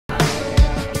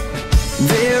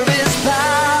There is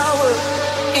power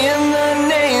in the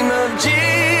name of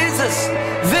Jesus.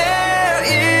 There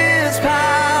is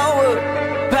power,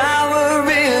 power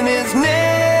in his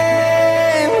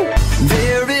name.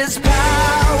 There is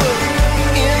power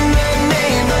in the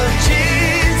name of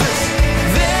Jesus.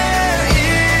 There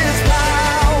is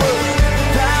power,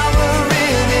 power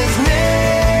in his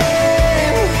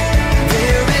name.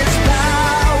 There is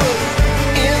power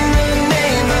in the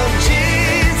name of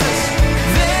Jesus.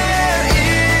 There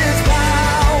is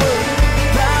power,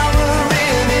 power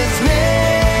in his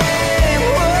name.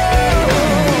 Whoa.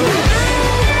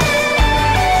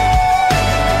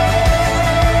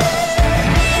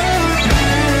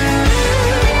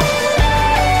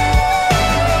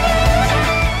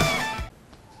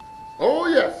 Oh,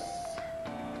 yes.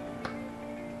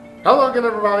 Hello again,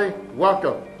 everybody.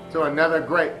 Welcome to another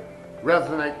great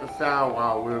Resonate the Sound.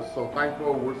 Wow, we're so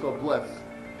thankful, we're so blessed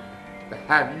to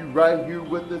have you right here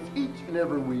with us each and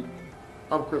every week.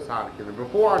 I'm Chris Heineken, and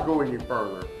before I go any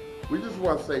further, we just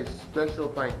want to say special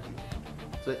thank you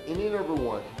to any and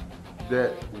everyone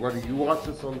that, whether you watch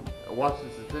us on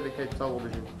syndicated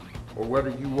television or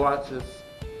whether you watch us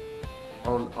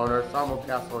on our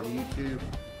simulcast on YouTube.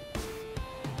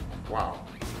 Wow,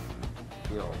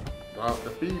 you know,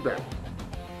 the feedback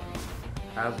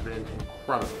has been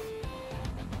incredible,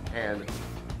 and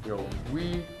you know,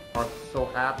 we are so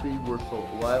happy, we're so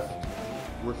blessed,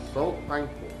 we're so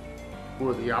thankful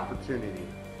for the opportunity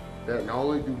that not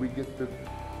only do we get to,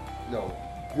 you know,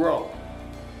 grow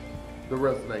the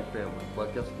Resonate family,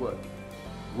 but guess what?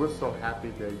 We're so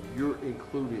happy that you're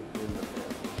included in the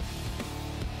family,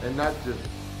 and not just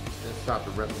inside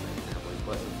the Resonate family,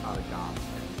 but inside of God's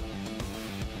family.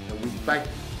 And we thank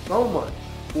you so much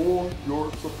for your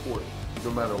support,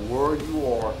 no matter where you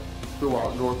are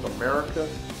throughout North America.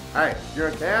 Hey, if you're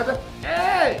in Canada,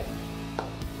 hey!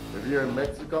 If you're in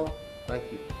Mexico, thank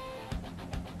you.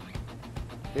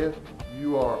 If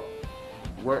you are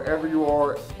wherever you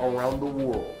are around the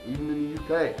world, even in the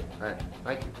UK, hey,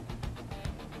 thank you.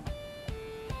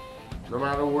 No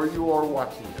matter where you are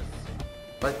watching this,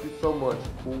 thank you so much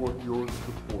for your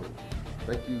support.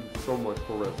 Thank you so much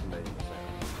for resonating.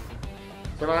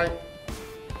 Tonight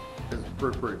is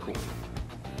pretty cool.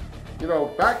 You know,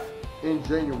 back in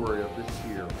January of this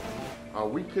year,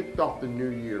 we kicked off the new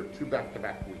year 2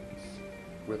 back-to-back weeks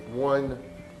with one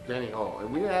Danny Hall,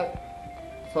 and we had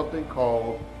something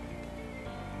called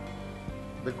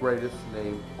the greatest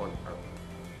name on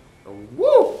earth. And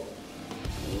woo!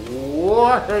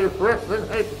 What a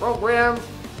Resonate program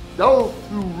those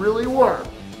two really were.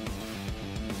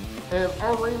 And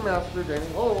our ringmaster, Danny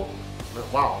Hall,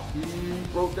 wow, he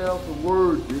wrote down some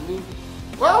words, didn't he?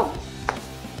 Well,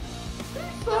 he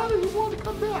decided he wanted to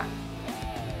come back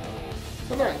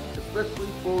tonight,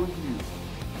 especially for you.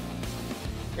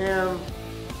 And,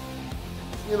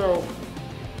 you know,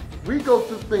 we go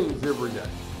through things every day.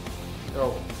 You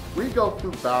know, we go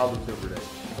through battles every day.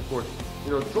 Of course,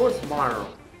 you know, Joyce Meyer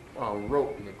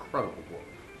wrote an incredible book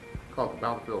called The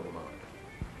Battlefield of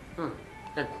the Mind.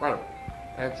 Incredible.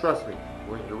 And trust me,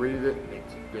 when you read it,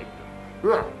 it's addictive.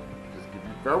 Just give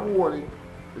you fair warning,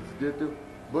 it's addictive,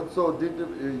 but so addictive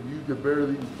you can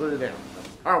barely even put it down.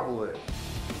 How powerful it is.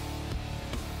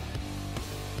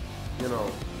 You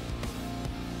know,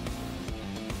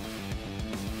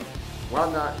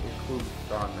 why not include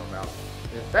God in our battles?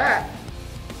 In fact,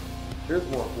 here's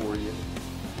one for you.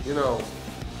 You know,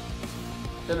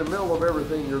 in the middle of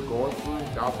everything you're going through,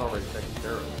 God's already taken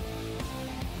care of it.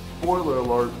 Spoiler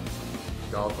alert,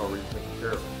 God's already taken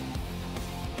care of it.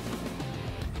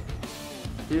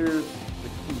 Here's the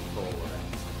key to all of that.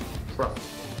 Trust me.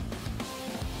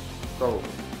 So,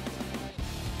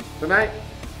 tonight,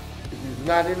 if he's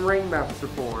not in ringmaster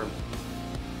form,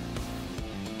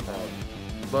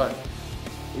 but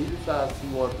he decides he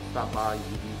wants to stop by and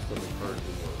give you some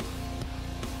encouraging words.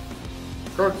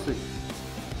 Courtesy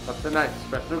of tonight's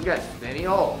special guest, Danny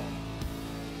Hall.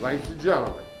 Ladies and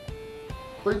gentlemen,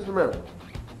 please remember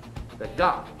that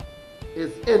God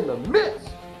is in the midst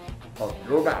of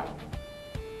your battle.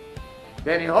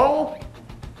 Danny Hall,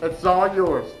 it's all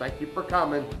yours. Thank you for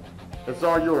coming. It's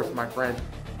all yours, my friend.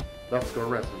 Let's go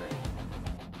Resonate.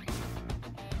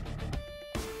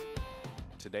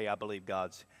 Today, I believe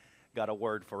God's got a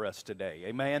word for us today.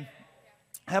 Amen.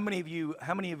 How many of you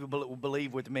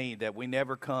believe with me that we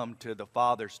never come to the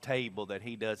Father's table that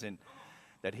He doesn't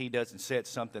set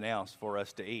something else for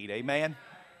us to eat? Amen.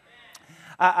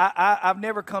 I've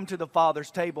never come to the Father's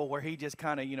table where He just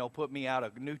kind of, you know, put me out a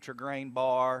Nutri-Grain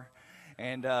bar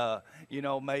and you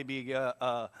know, maybe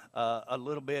a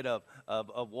little bit of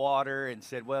water, and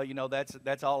said, well, you know,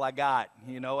 that's all I got,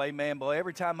 you know, amen. But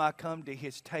every time I come to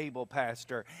his table,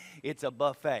 Pastor, it's a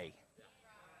buffet.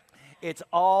 It's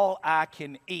all I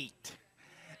can eat.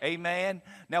 Amen.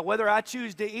 Now, whether I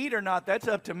choose to eat or not, that's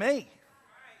up to me.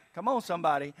 Come on,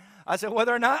 somebody. I said,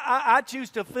 whether or not I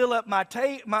choose to fill up my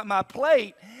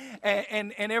plate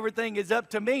and everything is up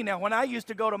to me. Now, when I used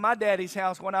to go to my daddy's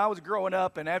house when I was growing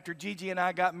up, and after Gigi and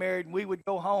I got married, we would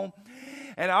go home.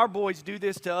 And our boys do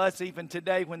this to us even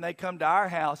today when they come to our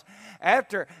house.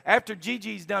 After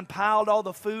Gigi's done piled all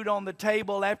the food on the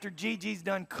table, after Gigi's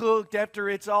done cooked, after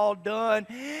it's all done,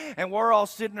 and we're all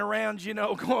sitting around, you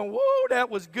know, going, whoa, that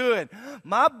was good.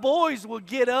 My boys will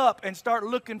get up and start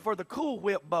looking for the Cool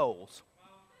Whip bowls.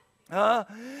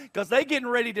 Because they getting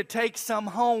ready to take some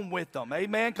home with them.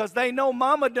 Amen. Because they know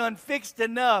mama done fixed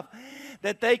enough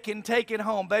that they can take it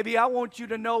home. Baby, I want you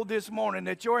to know this morning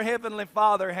that your Heavenly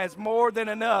Father has more than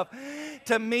enough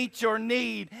to meet your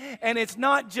need. And it's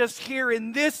not just here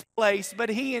in this place, but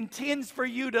He intends for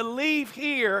you to leave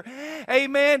here,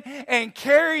 amen, and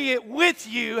carry it with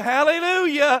you.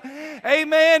 Hallelujah.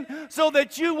 Amen. So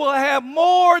that you will have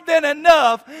more than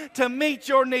enough to meet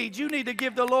your needs. You need to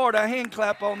give the Lord a hand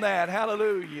clap on that.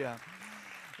 Hallelujah.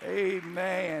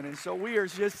 Amen. And so we are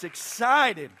just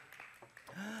excited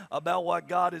about what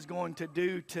God is going to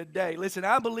do today. Listen,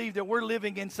 I believe that we're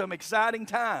living in some exciting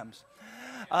times.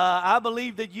 I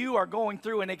believe that you are going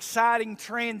through an exciting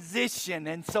transition,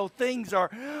 and so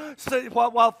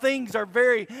while things are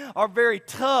very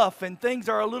tough and things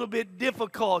are a little bit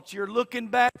difficult, you're looking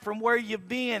back from where you've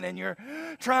been and you're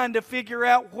trying to figure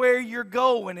out where you're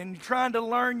going and trying to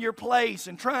learn your place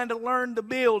and trying to learn the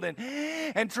building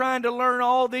and trying to learn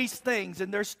all these things.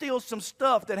 And there's still some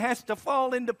stuff that has to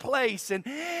fall into place and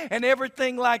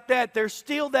everything like that. There's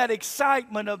still that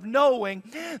excitement of knowing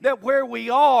that where we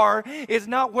are is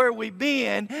not where we've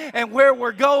been, and where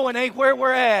we're going ain't where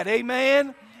we're at.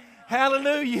 Amen.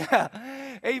 Hallelujah.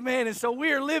 Amen. And so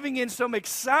we are living in some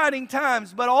exciting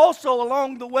times, but also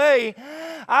along the way,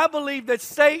 I believe that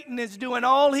Satan is doing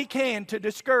all he can to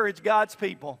discourage God's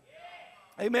people.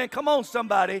 Amen. Come on,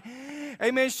 somebody.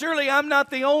 Amen. Surely I'm not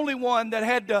the only one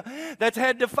that's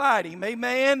had to fight him.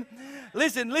 Amen.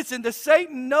 Listen, the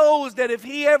Satan knows that if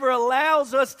he ever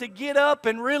allows us to get up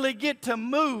and really get to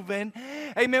moving,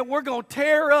 amen, we're going to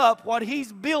tear up what he's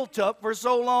built up for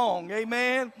so long.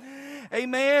 Amen.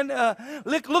 Amen.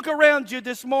 Look around you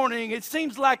this morning. It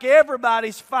seems like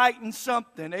everybody's fighting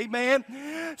something.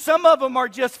 Amen. Some of them are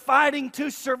just fighting to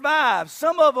survive.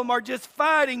 Some of them are just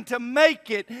fighting to make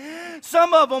it.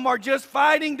 Some of them are just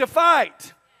fighting to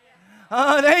fight.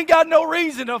 They ain't got no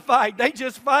reason to fight. They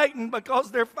just fighting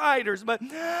because they're fighters. But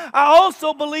I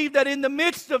also believe that in the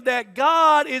midst of that,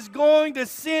 God is going to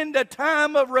send a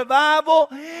time of revival,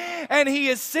 and He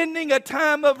is sending a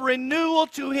time of renewal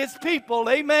to His people.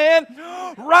 Amen.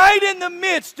 Right in the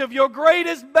midst of your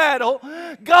greatest battle,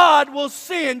 God will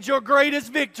send your greatest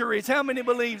victories. How many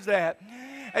believes that?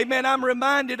 Amen. I'm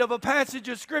reminded of a passage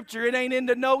of Scripture. It ain't in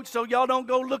the notes, so y'all don't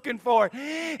go looking for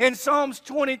it. In Psalms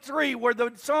 23, where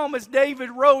the psalmist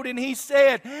David wrote, and he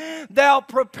said, "Thou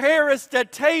preparest a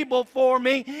table for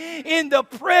me in the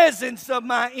presence of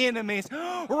my enemies."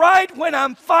 Right when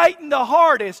I'm fighting the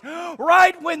hardest,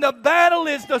 right when the battle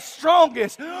is the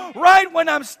strongest, right when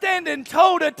I'm standing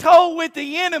toe-to-toe with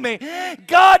the enemy,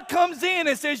 God comes in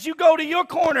and says, "You go to your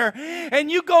corner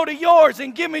and you go to yours,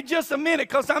 and give me just a minute,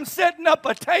 because I'm setting up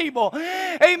a table."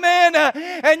 Amen.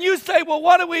 And you say, "Well,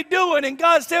 what are we doing?" And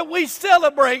God said, "We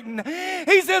celebrating."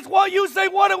 He says, "Well, you say,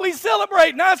 what are we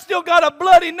celebrating? I still got a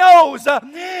bloody nose,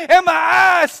 and my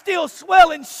eyes still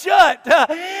swelling shut,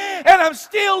 and I'm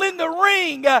still in the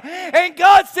ring." And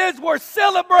God says, "We're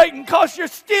celebrating because you're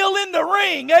still in the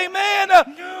ring."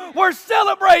 Amen. We're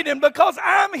celebrating because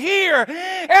I'm here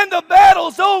and the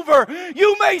battle's over.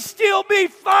 You may still be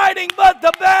fighting, but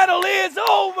the battle is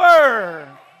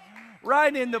over.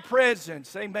 Right in the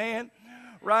presence. Amen.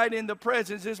 Right in the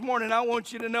presence. This morning I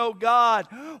want you to know God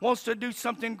wants to do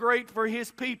something great for His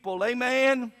people.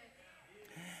 Amen.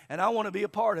 And I want to be a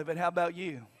part of it. How about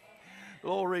you?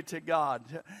 Glory to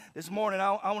God. This morning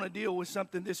I want to deal with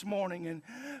something this morning. And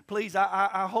please,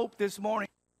 I hope this morning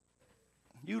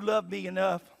you love me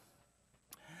enough.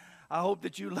 I hope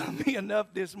that you love me enough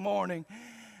this morning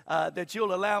that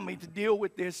you'll allow me to deal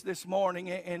with this morning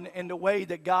in the way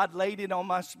that God laid it on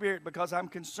my spirit, because I'm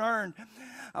concerned.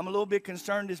 I'm a little bit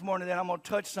concerned this morning that I'm going to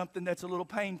touch something that's a little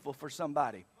painful for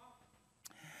somebody.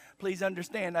 Please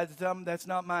understand, that's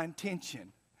not my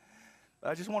intention.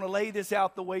 I just want to lay this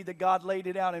out the way that God laid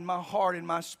it out in my heart and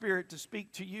my spirit to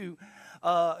speak to you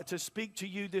to speak to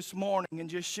you this morning and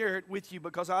just share it with you,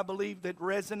 because I believe that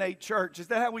Resonate Church, is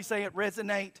that how we say it,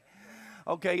 resonate?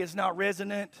 Okay, it's not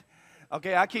resonant.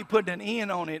 Okay, I keep putting an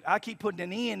N on it. I keep putting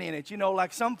an N in it. You know,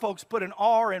 like some folks put an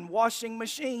R in washing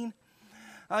machine.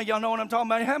 Y'all know what I'm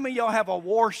talking about? How many of y'all have a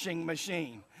washing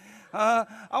machine? I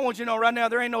want you to know right now,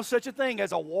 there ain't no such a thing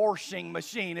as a washing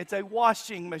machine. It's a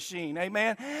washing machine.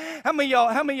 Amen. How many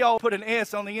of y'all put an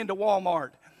S on the end of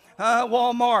Walmart?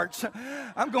 Walmarts.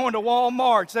 I'm going to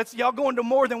Walmarts. That's y'all going to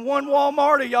more than one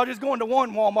Walmart, or y'all just going to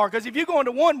one Walmart? Because if you're going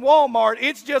to one Walmart,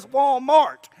 it's just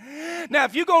Walmart. Now,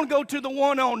 if you're going to go to the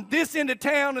one on this end of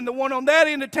town and the one on that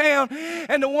end of town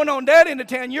and the one on that end of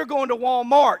town, you're going to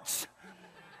Walmarts.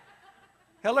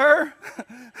 Hello?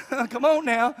 Come on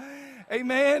now.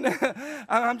 Amen.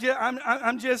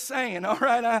 I'm just saying, all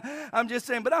right. I'm just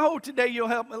saying. But I hope today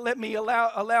you'll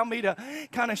allow me to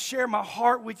kind of share my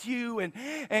heart with you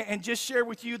and just share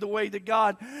with you the way that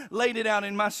God laid it out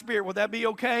in my spirit. Will that be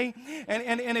okay?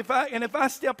 And if I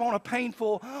step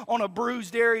on a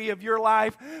bruised area of your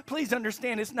life, please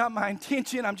understand it's not my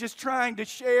intention. I'm just trying to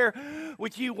share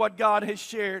with you what God has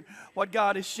shared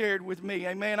with me.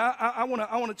 Amen. I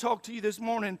want to talk to you this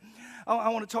morning. I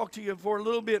want to talk to you for a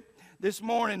little bit this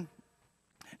morning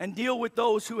and deal with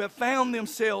those who have found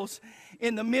themselves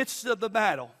in the midst of the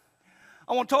battle.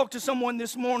 I want to talk to someone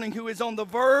this morning who is on the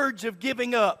verge of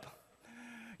giving up.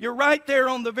 You're right there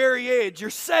on the very edge.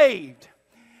 You're saved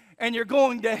and you're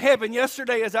going to heaven.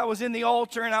 Yesterday, as I was in the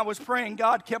altar and I was praying,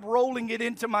 God kept rolling it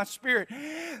into my spirit.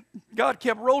 God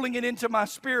kept rolling it into my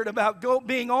spirit about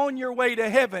being on your way to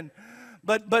heaven,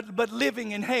 but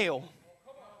living in hell.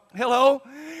 Hello?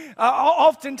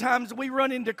 Oftentimes we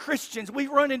run into Christians, we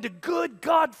run into good,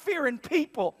 God-fearing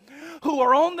people who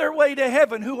are on their way to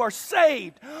heaven, who are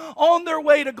saved, on their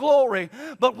way to glory.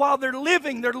 But while they're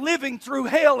living through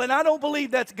hell, and I don't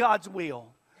believe that's God's will.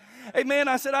 Amen.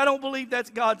 I said, I don't believe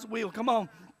that's God's will. Come on.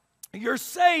 You're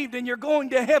saved and you're going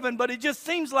to heaven, but it just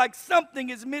seems like something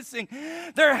is missing.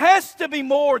 There has to be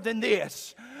more than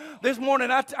this. This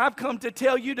morning I've come to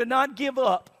tell you to not give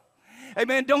up.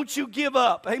 Amen. Don't you give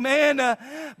up. Amen.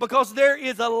 Because there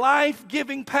is a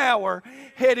life-giving power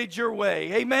headed your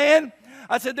way. Amen.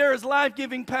 I said there is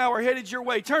life-giving power headed your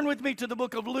way. Turn with me to the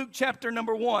book of Luke chapter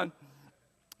number 1.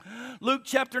 Luke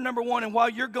chapter number 1. And while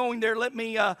you're going there, let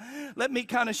me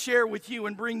kind of share with you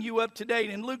and bring you up to date.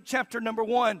 In Luke chapter number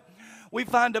 1, we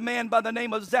find a man by the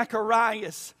name of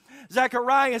Zacharias.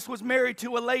 Zacharias was married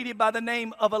to a lady by the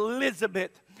name of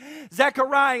Elizabeth.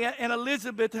 Zechariah and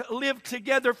Elizabeth lived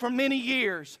together for many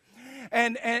years.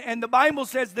 And the Bible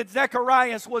says that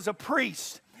Zacharias was a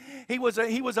priest. He was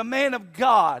a man of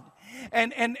God.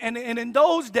 And in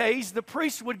those days, the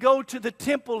priests would go to the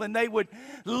temple and they would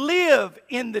live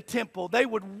in the temple. They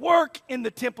would work in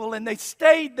the temple, and they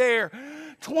stayed there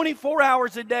 24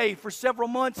 hours a day for several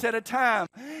months at a time,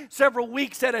 several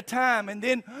weeks at a time. And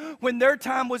then when their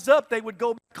time was up, they would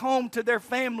go back home to their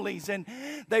families, and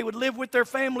they would live with their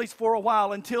families for a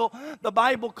while until the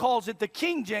Bible calls it, the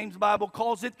King James Bible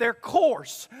calls it, their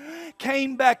course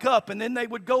came back up. And then they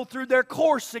would go through their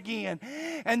course again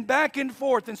and back and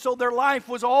forth. And so their life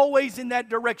was always in that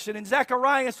direction. And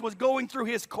Zacharias was going through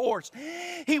his course.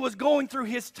 He was going through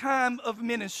his time of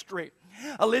ministry.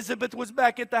 Elizabeth was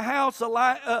back at the house.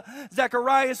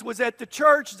 Zacharias was at the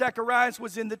church. Zacharias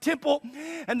was in the temple.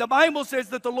 And the Bible says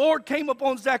that the Lord came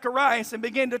upon Zacharias and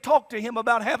began to talk to him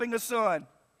about having a son.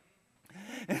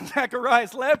 And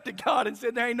Zacharias laughed at God and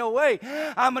said, there ain't no way.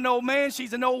 I'm an old man.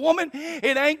 She's an old woman.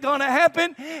 It ain't going to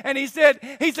happen. And he said,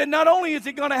 not only is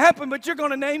it going to happen, but you're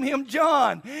going to name him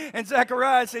John. And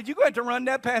Zacharias said, you're going to run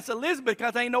that past Elizabeth,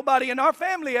 because ain't nobody in our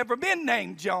family ever been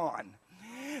named John.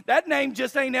 That name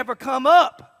just ain't ever come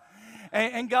up.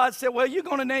 And God said, well, you're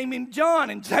going to name him John.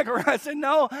 And Zechariah said,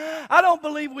 no, I don't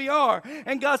believe we are.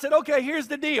 And God said, okay, here's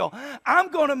the deal. I'm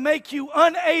going to make you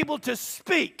unable to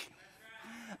speak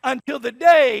until the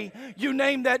day you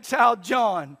name that child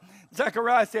John.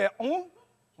 Zechariah said,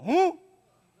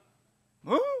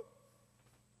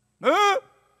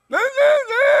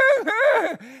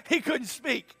 he couldn't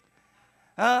speak.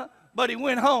 But he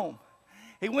went home.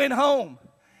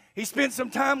 He spent some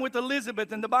time with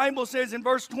Elizabeth, and the Bible says in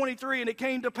verse 23, and it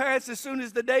came to pass as soon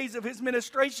as the days of his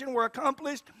ministration were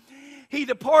accomplished, he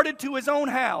departed to his own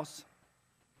house.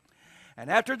 And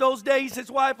after those days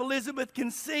his wife Elizabeth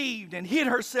conceived and hid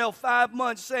herself 5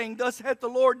 months, saying, thus hath the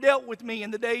Lord dealt with me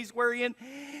in the days wherein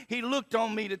he looked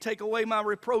on me to take away my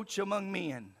reproach among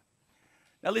men.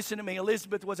 Now listen to me,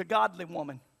 Elizabeth was a godly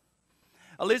woman.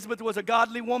 Elizabeth was a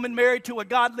godly woman married to a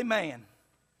godly man.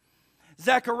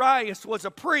 Zacharias was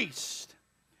a priest,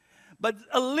 but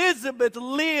Elizabeth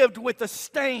lived with a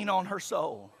stain on her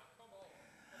soul.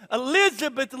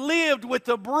 Elizabeth lived with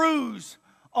a bruise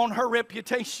on her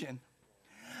reputation.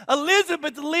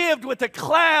 Elizabeth lived with a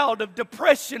cloud of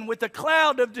depression, with a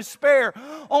cloud of despair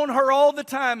on her all the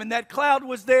time. And that cloud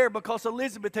was there because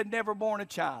Elizabeth had never borne a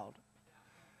child.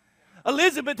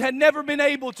 Elizabeth had never been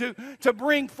able to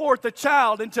bring forth a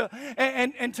child and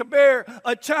to bear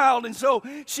a child. And so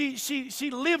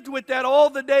she lived with that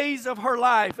all the days of her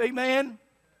life. Amen.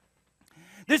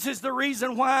 This is the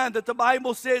reason why that the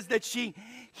Bible says that she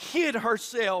hid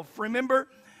herself. Remember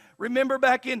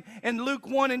back in Luke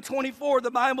 1:24, the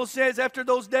Bible says after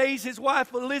those days his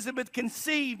wife Elizabeth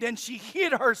conceived, and she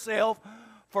hid herself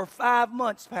for 5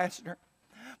 months, Pastor.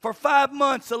 For 5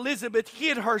 months, Elizabeth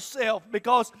hid herself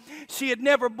because she had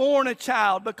never borne a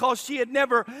child, because she had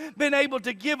never been able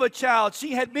to give a child.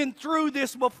 She had been through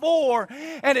this before,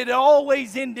 and it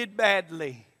always ended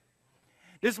badly.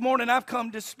 This morning I've come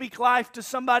to speak life to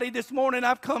somebody. This morning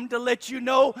I've come to let you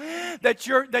know that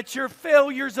your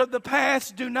failures of the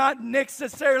past do not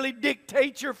necessarily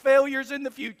dictate your failures in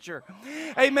the future.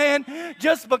 Amen.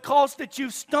 Just because that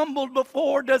you've stumbled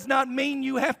before does not mean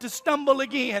you have to stumble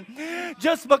again.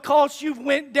 Just because you've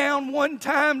went down one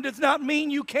time does not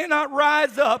mean you cannot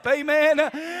rise up.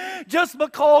 Amen. Just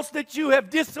because that you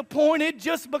have disappointed,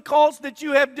 just because that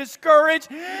you have discouraged,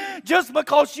 just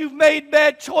because you've made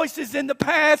bad choices in the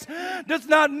past does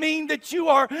not mean that you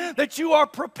are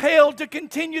propelled to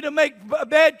continue to make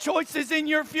bad choices in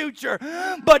your future.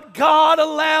 But God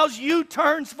allows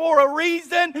U-turns for a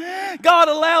reason. God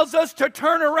allows us to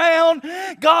turn around.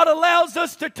 God allows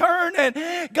us to turn,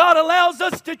 and God allows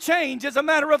us to change. As a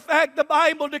matter of fact, the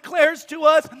Bible declares to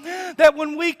us that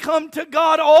when we come to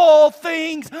God, all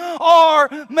things are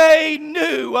made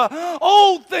new.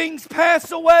 Old things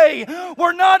pass away.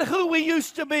 We're not who we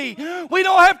used to be. We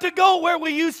don't have to go where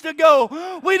we used to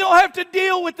go. We don't have to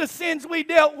deal with the sins we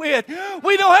dealt with.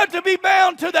 We don't have to be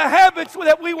bound to the habits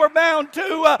that we were bound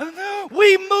to.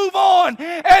 We move on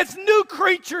as new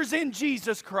creatures in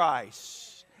Jesus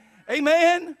Christ.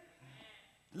 Amen.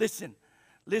 Listen.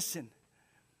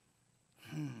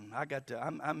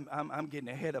 I'm getting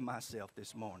ahead of myself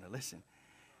this morning. Listen.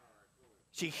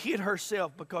 She hid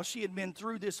herself because she had been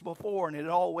through this before, and it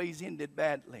always ended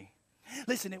badly.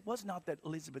 Listen, it was not that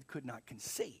Elizabeth could not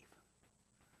conceive.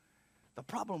 The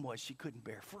problem was she couldn't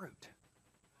bear fruit.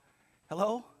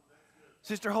 Hello?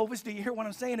 Sister Hovis, do you hear what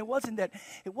I'm saying? It wasn't that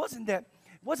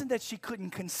she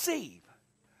couldn't conceive.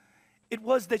 It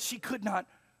was that she could not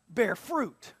bear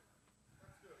fruit.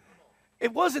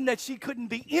 It wasn't that she couldn't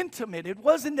be intimate. It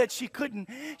wasn't that she couldn't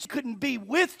be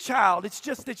with child. It's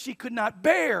just that she could not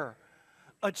bear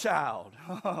a child.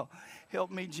 Oh,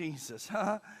 help me, Jesus.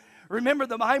 Huh? Remember,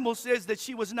 the Bible says that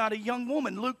she was not a young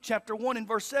woman. Luke chapter 1 and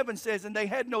verse 7 says, and they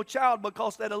had no child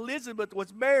because that Elizabeth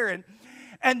was barren,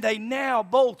 and they now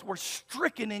both were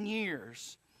stricken in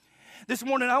years. This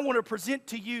morning I want to present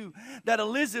to you that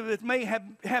Elizabeth may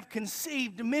have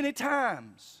conceived many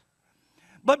times.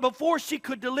 But before she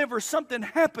could deliver, something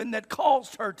happened that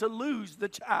caused her to lose the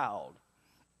child.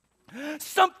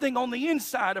 Something on the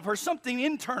inside of her, something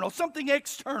internal, something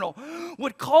external,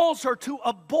 would cause her to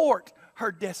abort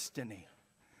her destiny.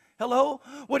 Hello?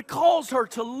 Would cause her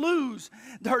to lose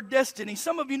her destiny.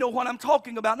 Some of you know what I'm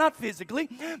talking about, not physically,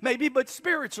 maybe, but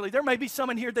spiritually. There may be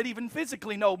some in here that even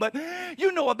physically know, but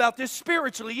you know about this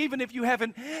spiritually, even if you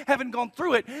haven't gone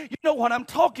through it. You know what I'm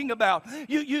talking about.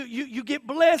 You get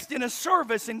blessed in a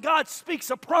service, and God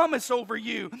speaks a promise over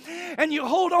you, and you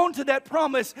hold on to that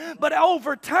promise, but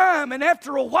over time and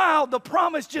after a while, the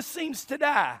promise just seems to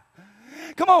die.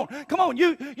 Come on.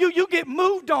 You get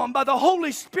moved on by the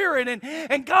Holy Spirit,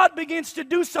 and God begins to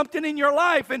do something in your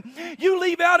life, and you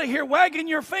leave out of here wagging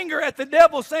your finger at the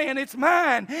devil saying, it's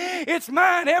mine. It's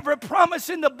mine. Every promise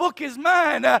in the book is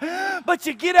mine. But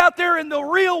you get out there in the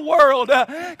real world.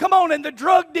 Come on, and the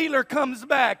drug dealer comes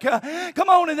back. Come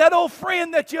on, and that old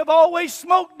friend that you've always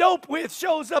smoked dope with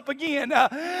shows up again.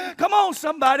 Come on,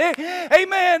 somebody.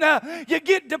 Amen. You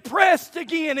get depressed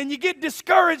again, and you get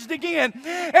discouraged again,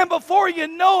 and before you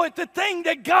know it, the thing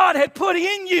that God had put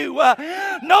in you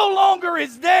no longer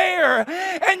is there,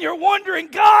 and you're wondering,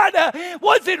 God,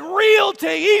 was it real to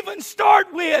even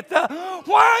start with?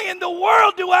 Why in the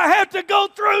world do I have to go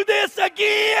through this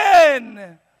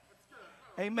again?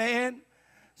 Amen.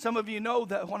 Some of you know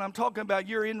that when I'm talking about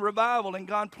you're in revival and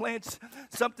God plants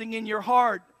something in your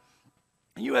heart,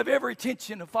 you have every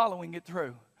intention of following it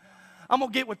through. I'm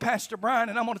going to get with Pastor Brian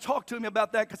and I'm going to talk to him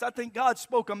about that, because I think God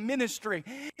spoke a ministry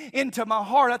into my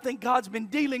heart. I think God's been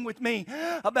dealing with me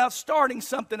about starting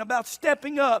something, about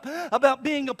stepping up, about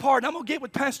being a part. I'm going to get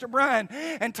with Pastor Brian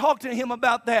and talk to him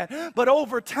about that. But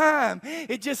over time,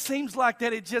 it just seems like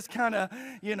that it just kind of,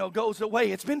 goes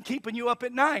away. It's been keeping you up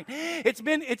at night. It's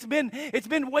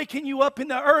been waking you up in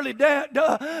the early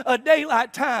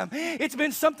daylight time. It's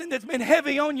been something that's been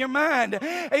heavy on your mind.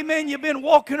 Amen. You've been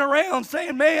walking around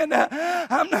saying, man,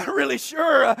 I'm not really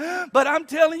sure, but I'm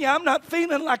telling you, I'm not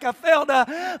feeling like I felt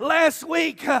last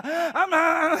week. Come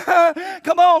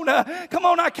on,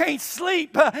 I can't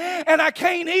sleep, and I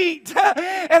can't eat,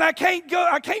 and I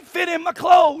can't fit in my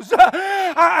clothes.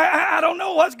 I don't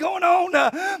know what's going on,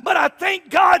 but I think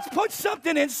God's put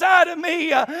something inside of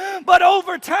me, but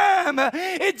over time,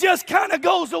 it just kind of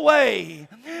goes away.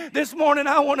 This morning,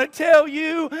 I want to tell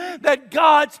you that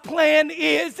God's plan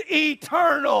is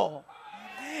eternal.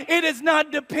 It is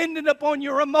not dependent upon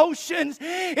your emotions.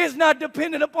 It's not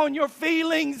dependent upon your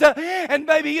feelings. And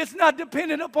baby, it's not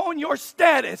dependent upon your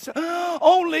status.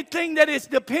 Only thing that it's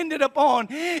dependent upon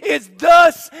is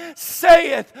thus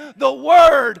saith the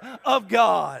word of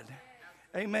God.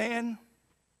 Amen.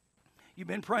 You've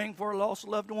been praying for a lost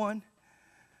loved one,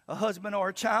 a husband or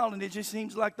a child, and it just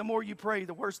seems like the more you pray,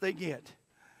 the worse they get.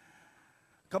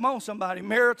 Come on, somebody.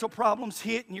 Marital problems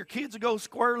hit and your kids go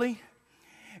squirrely.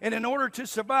 And in order to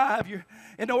survive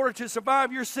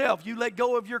yourself, you let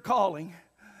go of your calling.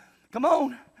 Come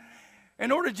on.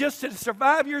 In order just to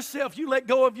survive yourself, you let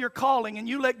go of your calling and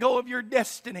you let go of your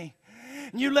destiny.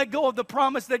 And you let go of the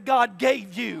promise that God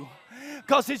gave you.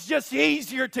 Because it's just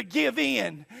easier to give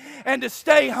in and to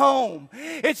stay home.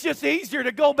 It's just easier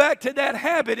to go back to that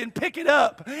habit and pick it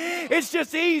up. It's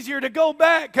just easier to go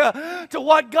back to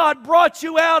what God brought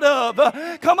you out of.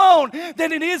 Come on,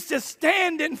 than it is to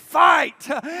stand and fight.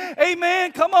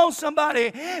 Amen. Come on,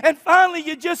 somebody. And finally,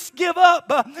 you just give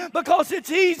up because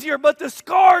it's easier, but the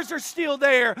scars are still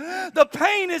there. The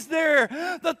pain is there.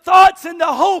 The thoughts and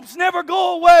the hopes never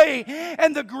go away.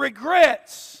 And the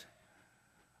regrets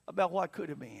about what could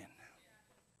have been.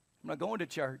 I'm not going to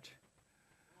church.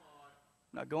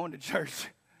 I'm not going to church.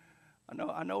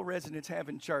 I know residents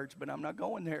having church, but I'm not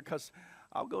going there because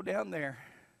I'll go down there,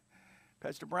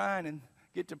 Pastor Brian, and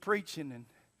get to preaching, and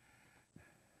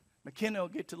McKenna will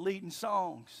get to leading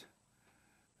songs.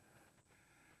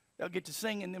 They'll get to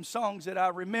singing them songs that I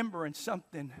remember, and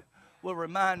something will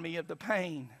remind me of the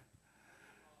pain.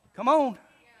 Come on,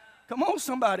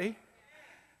 somebody.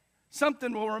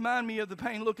 Something will remind me of the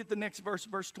pain. Look at the next verse,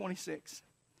 verse 26.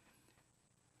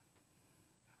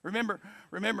 Remember,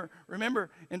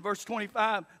 in verse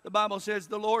 25, the Bible says,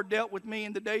 the Lord dealt with me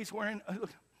in the days wherein...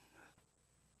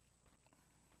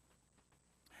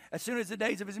 As soon as the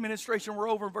days of his administration were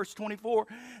over, verse 24,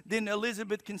 then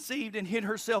Elizabeth conceived and hid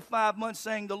herself 5 months,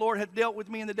 saying, the Lord hath dealt with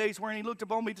me in the days wherein he looked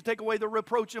upon me to take away the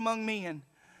reproach among men.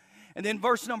 And then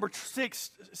verse number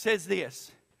 6 says this,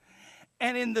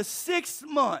 and in the 6th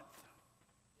month,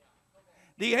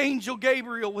 the angel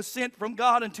Gabriel was sent from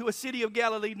God into a city of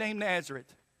Galilee named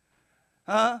Nazareth,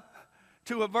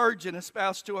 to a virgin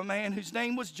espoused to a man whose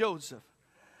name was Joseph,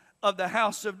 of the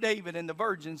house of David, and the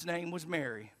virgin's name was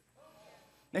Mary.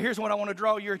 Now here's what I want to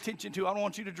draw your attention to. I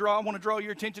want to draw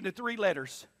your attention to 3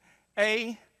 letters.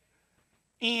 A-N-D.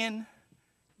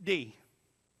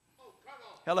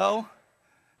 Hello?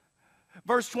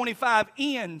 Verse 25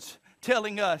 ends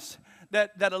telling us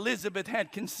that Elizabeth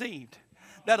had conceived.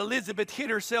 That Elizabeth hid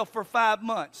herself for 5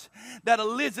 months. That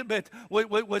Elizabeth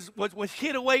was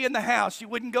hid away in the house. She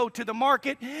wouldn't go to the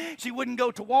market. She wouldn't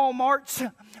go to Walmart's.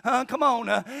 Come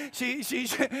on.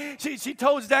 She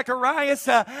told Zacharias,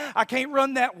 I can't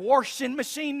run that washing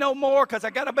machine no more because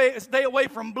I got to stay away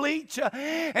from bleach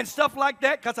and stuff like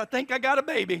that because I think I got a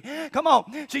baby. Come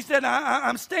on. She said,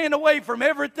 I'm staying away from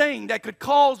everything that could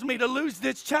cause me to lose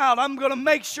this child. I'm going to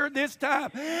make sure this time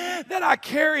that I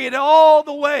carry it all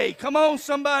the way. Come on,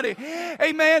 somebody.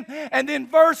 Amen. And then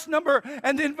verse number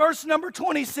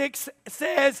 26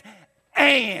 says,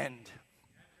 and.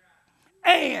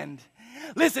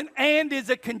 Listen, and is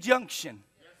a conjunction.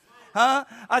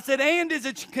 I said, and is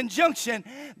a conjunction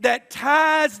that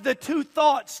ties the two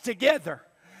thoughts together.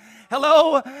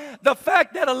 Hello? The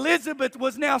fact that Elizabeth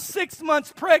was now 6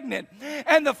 months pregnant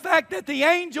and the fact that the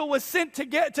angel was sent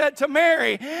to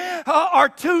Mary are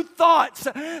two thoughts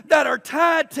that are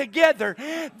tied together.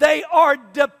 They are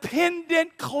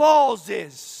dependent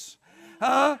clauses.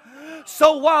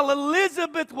 So while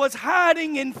Elizabeth was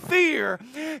hiding in fear,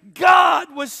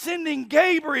 God was sending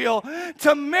Gabriel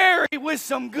to Mary with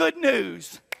some good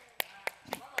news.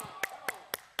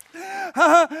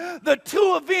 The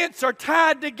two events are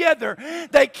tied together.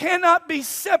 They cannot be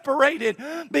separated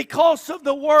because of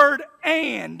the word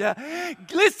and.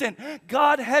 Listen,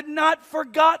 God had not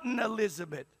forgotten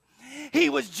Elizabeth. He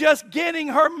was just getting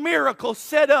her miracle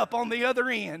set up on the other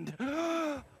end.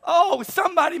 Oh,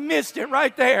 somebody missed it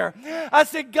right there. I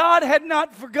said, God had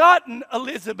not forgotten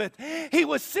Elizabeth. He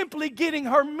was simply getting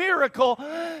her miracle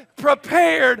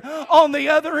prepared on the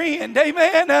other end.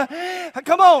 Amen.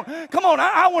 Come on.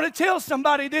 I want to tell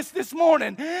somebody this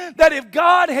morning that if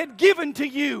God had given to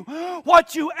you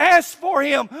what you asked for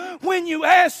Him when you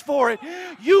asked for it,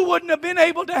 you wouldn't have been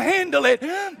able to handle it.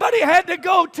 But He had to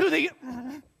go to the...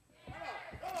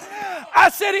 I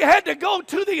said he had to go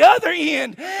to the other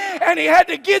end, and he had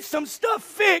to get some stuff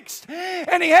fixed,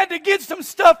 and he had to get some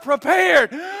stuff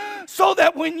prepared so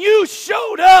that when you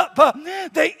showed up,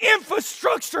 the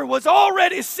infrastructure was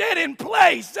already set in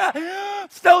place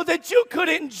so that you could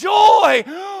enjoy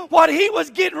what he was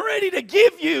getting ready to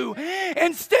give you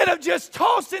instead of just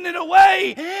tossing it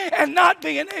away and not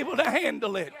being able to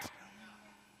handle it.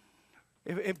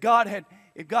 If God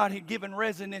had given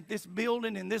resident this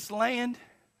building and this land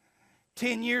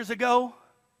 10 years ago,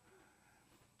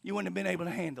 you wouldn't have been able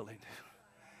to handle it.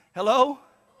 Hello?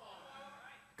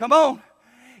 Come on.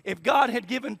 If God had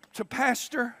given to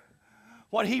Pastor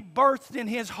what he birthed in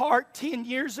his heart 10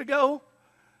 years ago,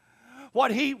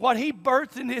 what he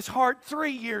birthed in his heart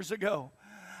 3 years ago.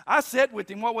 I sat with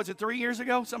him, what was it, 3 years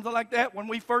ago? Something like that, when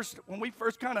we first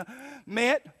kind of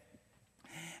met.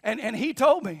 And he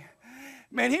told me,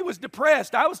 man, he was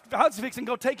depressed. I was fixing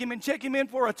to go take him and check him in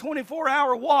for a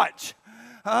 24-hour watch.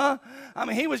 I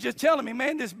mean, he was just telling me,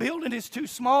 man, this building is too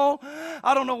small.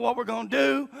 I don't know what we're going to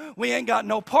do. We ain't got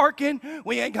no parking.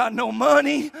 We ain't got no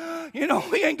money. You know,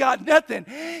 we ain't got nothing.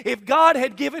 If God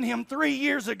had given him 3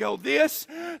 years ago this,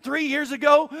 3 years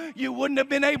ago, you wouldn't have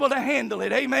been able to handle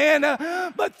it. Amen.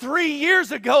 But 3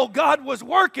 years ago, God was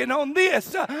working on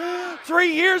this.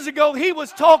 3 years ago, he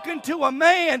was talking to a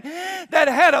man that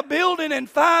had a building in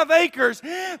 5 acres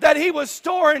that he was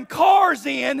storing cars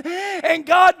in, and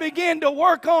God began to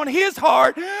work on his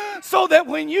heart so that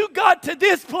when you got to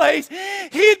this place,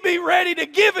 he'd be ready to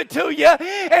give it to you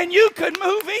and you could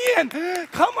move in.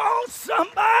 Come on,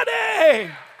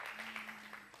 somebody.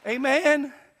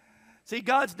 Amen. See,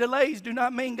 God's delays do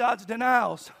not mean God's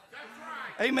denials.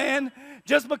 Amen.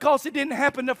 Just because it didn't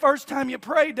happen the first time you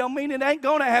prayed don't mean it ain't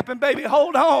going to happen, baby.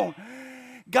 Hold on.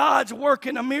 God's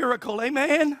working a miracle.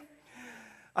 Amen.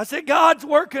 I said, God's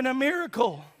working a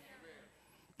miracle.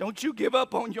 Don't you give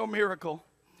up on your miracle.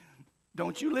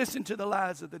 Don't you listen to the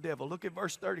lies of the devil. Look at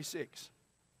verse 36.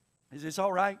 Is this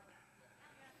all right?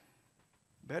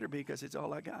 Better be, because it's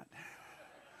all I got.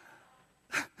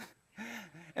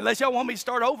 Unless y'all want me to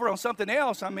start over on something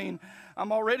else. I mean,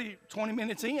 I'm already 20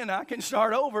 minutes in. I can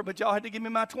start over, but y'all had to give me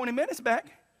my 20 minutes back.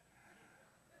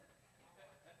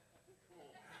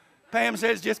 Pam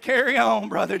says, just carry on,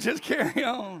 brother. Just carry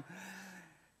on.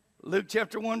 Luke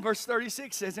chapter 1 verse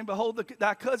 36 says, and behold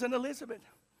thy cousin Elizabeth.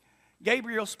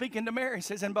 Gabriel speaking to Mary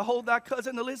says, and behold thy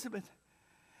cousin Elizabeth.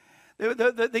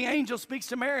 The angel speaks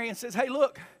to Mary and says, hey,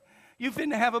 look, you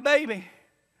finna have a baby.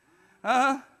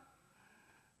 And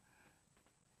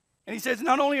he says,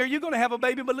 not only are you going to have a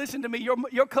baby, but listen to me,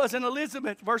 your cousin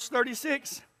Elizabeth, verse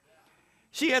 36,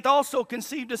 she hath also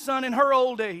conceived a son in her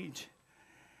old age.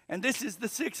 And this is the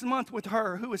 6th month with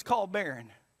her, who is called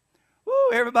barren.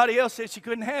 Woo, everybody else said she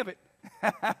couldn't have it.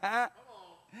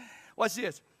 Watch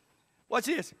this. Watch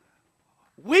this.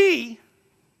 We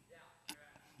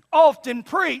often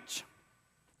preach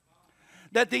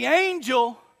that the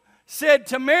angel said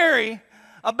to Mary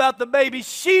about the baby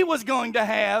she was going to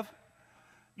have,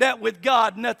 that with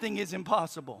God nothing is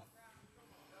impossible.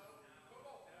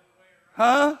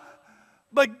 But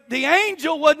the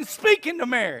angel wasn't speaking to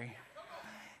Mary.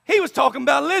 He was talking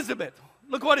about Elizabeth.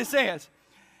 Look what it says.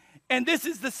 And this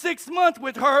is the 6th month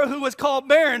with her who was called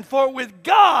barren. For with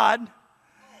God,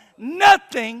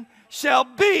 nothing shall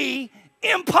be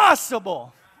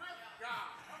impossible.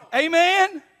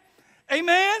 Amen.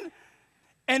 Amen.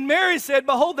 And Mary said,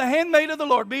 behold, the handmaid of the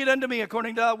Lord, be it unto me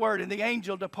according to thy word. And the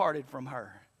angel departed from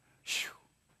her.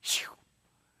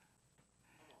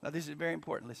 Now this is very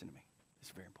important. Listen to me. This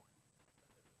is very important.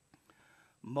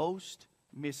 Most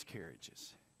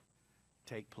miscarriages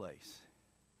take place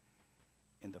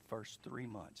in the first 3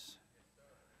 months,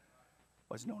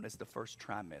 what's known as the first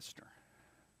trimester.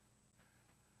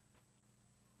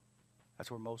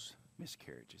 That's where most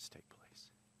miscarriages take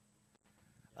place.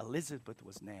 Elizabeth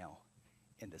was now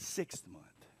in the 6th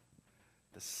month,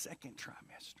 the 2nd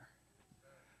trimester,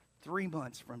 3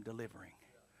 months from delivering.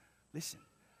 Listen,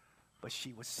 but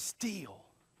she was still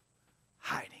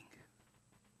hiding.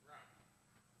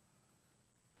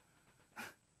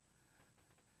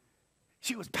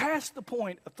 She was past the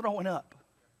point of throwing up.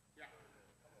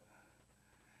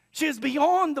 She is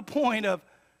beyond the point of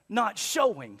not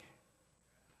showing.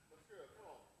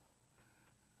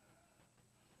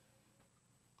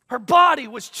 Her body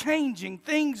was changing.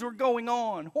 Things were going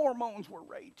on. Hormones were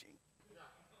raging.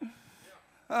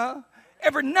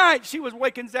 Every night she was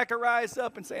waking Zacharias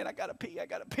up and saying, I got to pee, I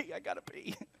got to pee, I got to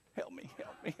pee. Help me,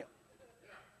 help me, help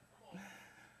me.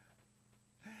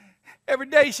 Every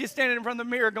day she's standing in front of the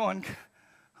mirror going,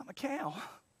 I'm a cow.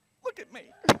 Look at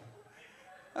me.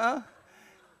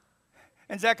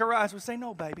 And Zacharias would say,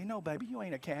 no, baby, you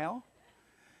ain't a cow.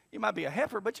 You might be a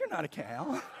heifer, but you're not a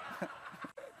cow.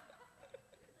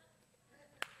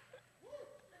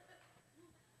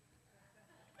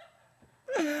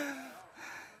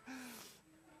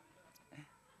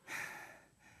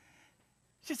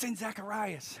 She sent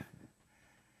Zacharias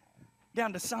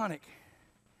down to Sonic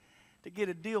to get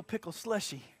a dill pickle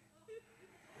slushie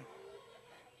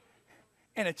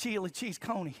and a chili cheese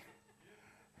coney.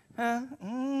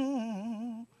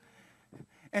 And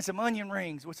some onion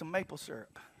rings with some maple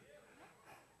syrup.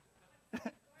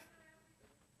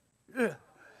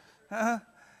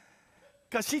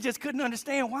 Because she just couldn't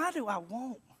understand, why do I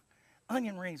want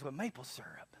onion rings with maple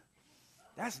syrup?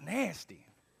 That's nasty.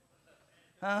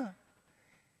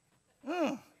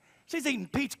 She's eating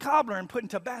peach cobbler and putting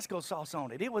Tabasco sauce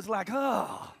on it. It was like,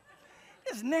 oh,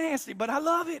 it's nasty, but I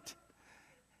love it.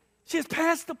 She's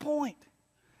past the point.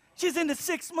 She's in the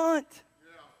 6th month.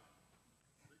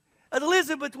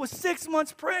 Elizabeth was 6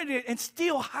 months pregnant and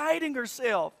still hiding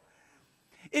herself.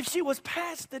 If she was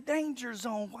past the danger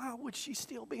zone, why would she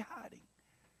still be hiding?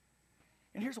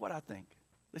 And here's what I think.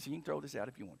 Listen, you can throw this out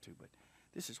if you want to, but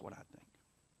this is what I think.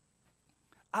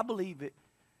 I believe it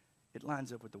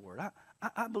lines up with the word.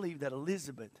 I believe that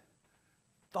Elizabeth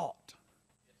thought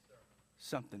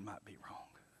something might be wrong.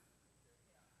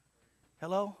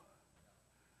 Hello?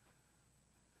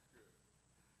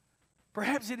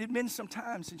 Perhaps it had been some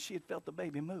time since she had felt the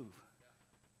baby move.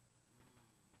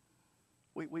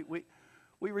 We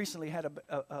recently had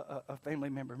a family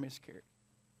member miscarry.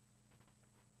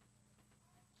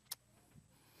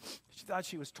 She thought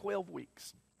she was 12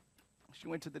 weeks. She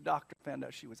went to the doctor, found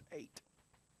out she was 8.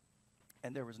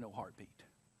 And there was no heartbeat.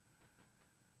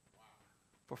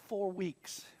 For 4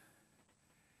 weeks,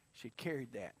 she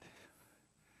carried that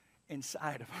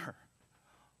inside of her,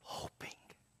 hoping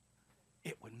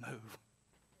it would move.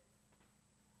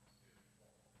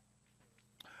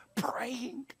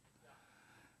 Praying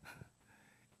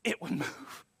it would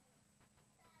move.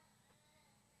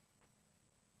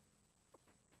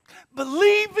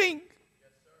 Believing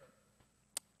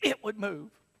it would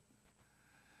move.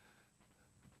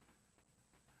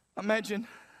 Imagine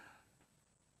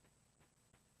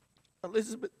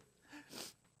Elizabeth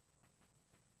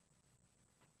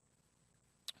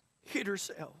hid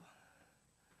herself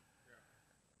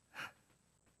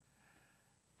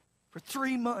for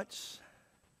 3 months.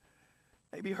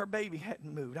 Maybe her baby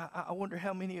hadn't moved. I wonder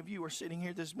how many of you are sitting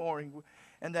here this morning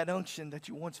and that unction that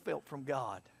you once felt from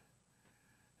God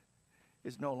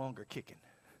is no longer kicking.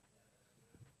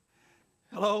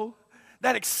 Hello?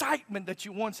 That excitement that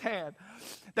you once had.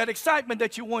 That excitement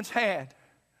that you once had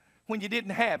when you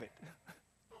didn't have it.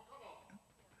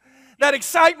 That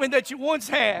excitement that you once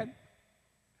had.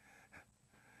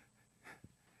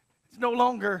 It's no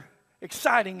longer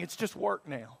exciting. It's just work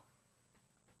now.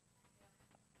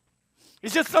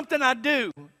 It's just something I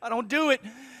do. I don't do it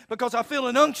because I feel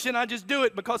an unction. I just do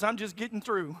it because I'm just getting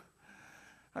through.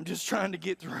 I'm just trying to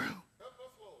get through.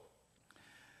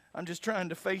 I'm just trying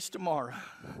to face tomorrow.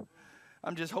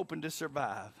 I'm just hoping to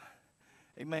survive.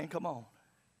 Amen. Come on.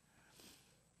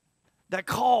 That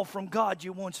call from God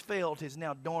you once felt is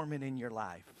now dormant in your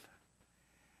life.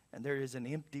 And there is an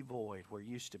empty void where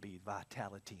used to be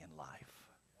vitality in life.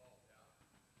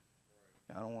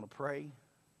 I don't want to pray.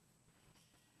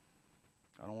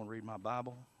 I don't want to read my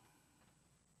Bible.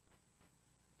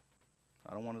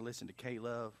 I don't want to listen to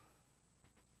K-Love,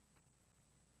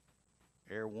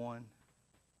 Air One,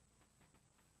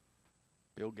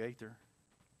 Bill Gaither,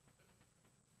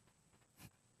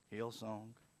 Hillsong,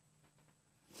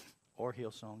 or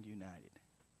Hillsong United.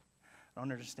 I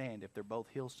don't understand, if they're both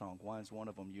Hillsong, why is one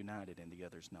of them united and the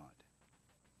other's not?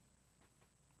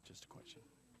 Just a question.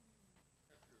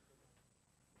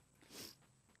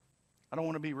 I don't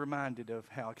want to be reminded of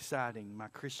how exciting my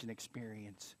Christian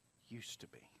experience used to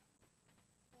be.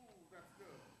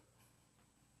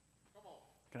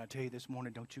 Can I tell you this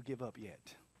morning, don't you give up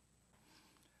yet.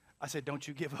 I said, don't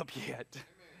you give up yet.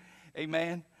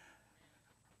 Amen.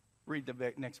 Read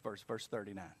the next verse, verse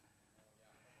 39.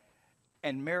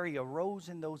 And Mary arose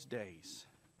in those days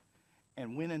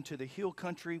and went into the hill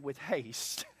country with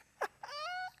haste.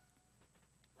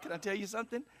 Can I tell you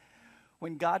something?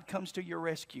 When God comes to your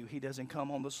rescue, he doesn't come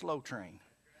on the slow train.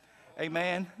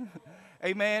 Amen.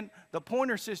 Amen. The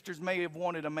Pointer Sisters may have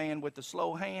wanted a man with a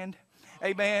slow hand.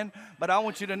 Amen. But I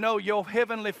want you to know your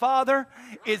heavenly Father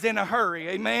is in a hurry.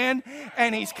 Amen.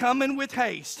 And he's coming with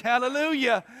haste.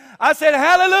 Hallelujah. I said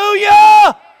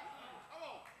hallelujah.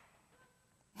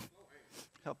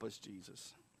 Help us,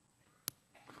 Jesus.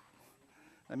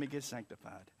 Let me get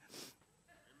sanctified.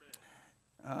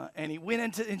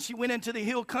 And she went into the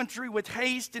hill country with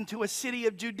haste into a city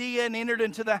of Judea and entered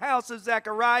into the house of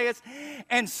Zacharias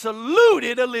and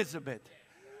saluted Elizabeth.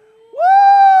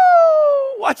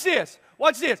 Woo! Watch this.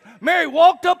 Watch this. Mary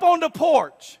walked up on the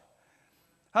porch.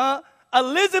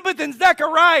 Elizabeth and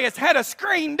Zacharias had a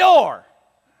screen door.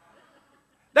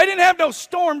 They didn't have no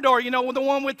storm door, you know, the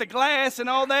one with the glass and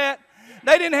all that.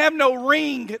 They didn't have no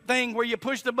ring thing where you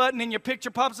push the button and your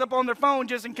picture pops up on their phone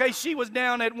just in case she was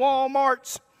down at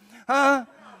Walmart's.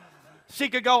 She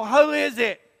could go, who is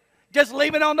it? Just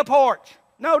leave it on the porch.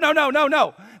 No.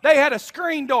 They had a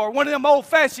screen door, one of them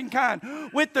old-fashioned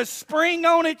kind, with the spring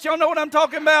on it. Y'all know what I'm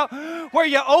talking about? Where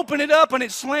you open it up and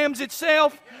it slams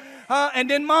itself.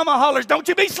 And then Mama hollers, don't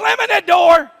you be slamming that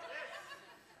door.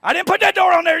 I didn't put that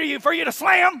door on there for you to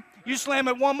slam. You slam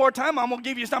it one more time, I'm going to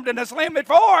give you something to slam it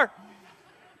for.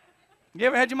 You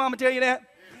ever had your mama tell you that?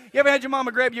 You ever had your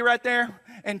mama grab you right there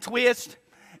and twist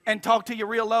and talk to you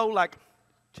real low like,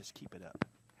 just keep it up.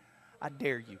 I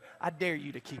dare you. I dare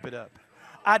you to keep it up.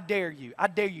 I dare you. I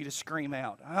dare you to scream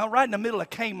out. Right in the middle of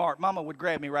Kmart, mama would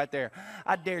grab me right there.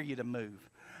 I dare you to move.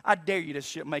 I dare you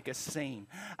to make a scene.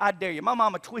 I dare you. My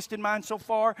mama twisted mine so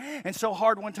far and so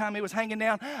hard one time it was hanging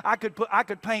down. I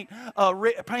could paint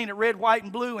it red, white,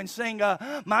 and blue and sing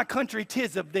 "My Country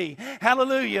 'Tis of Thee."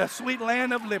 Hallelujah, sweet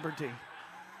land of liberty.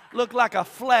 Looked like a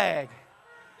flag.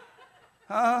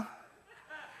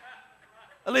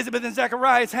 Elizabeth and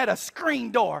Zacharias had a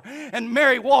screen door, and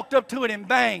Mary walked up to it and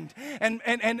banged. And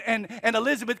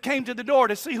Elizabeth came to the door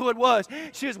to see who it was.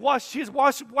 She was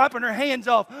wiping her hands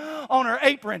off on her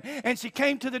apron, and she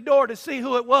came to the door to see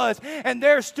who it was. And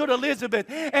there stood Elizabeth.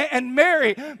 And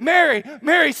Mary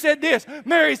said this.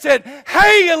 Mary said,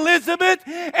 "Hey, Elizabeth,"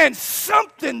 and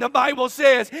something, the Bible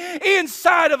says,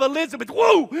 inside of Elizabeth,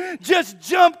 whoa, just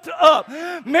jumped up.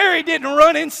 Mary didn't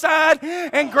run inside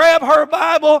and grab her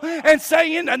Bible and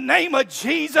say, "In the name of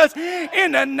Jesus,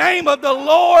 in the name of the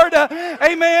Lord,"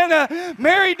 amen.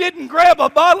 Mary didn't grab a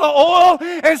bottle of oil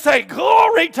and say,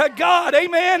 "Glory to God,"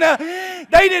 amen.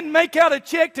 They didn't make out a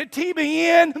check to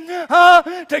TBN,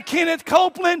 to Kenneth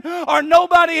Copeland, or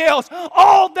nobody else.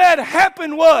 All that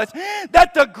happened was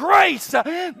that the grace,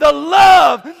 the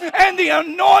love, and the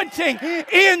anointing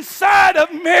inside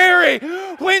of Mary,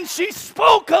 when she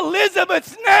spoke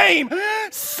Elizabeth's name,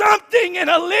 something in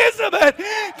Elizabeth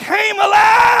came alive.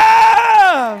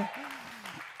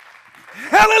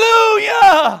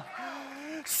 Hallelujah.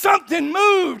 Something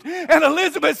moved, and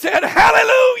Elizabeth said,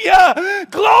 "Hallelujah.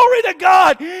 Glory to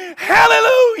God.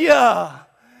 Hallelujah."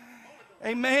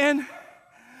 Amen.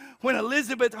 When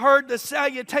Elizabeth heard the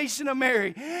salutation of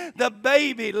Mary, the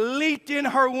baby leaped in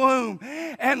her womb.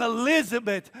 And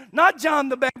Elizabeth, not John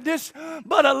the Baptist,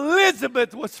 but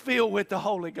Elizabeth was filled with the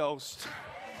Holy Ghost.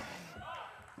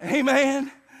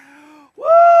 Amen.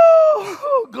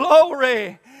 Woo!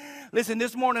 Glory. Listen,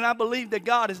 this morning I believe that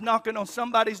God is knocking on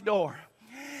somebody's door.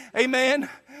 Amen.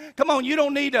 Come on, you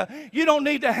don't need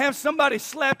to have somebody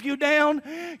slap you down.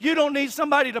 You don't need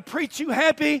somebody to preach you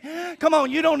happy. Come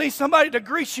on, you don't need somebody to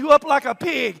grease you up like a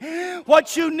pig.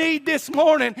 What you need this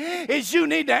morning is you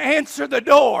need to answer the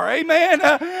door. Amen.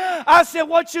 I said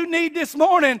what you need this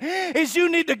morning is you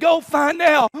need to go find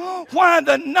out why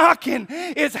the knocking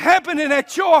is happening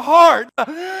at your heart.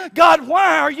 God,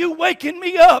 why are you waking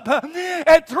me up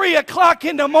at 3 o'clock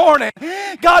in the morning?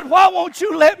 God, why won't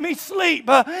you let me sleep?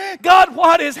 God,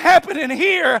 what is happening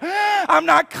here? I'm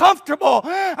not comfortable.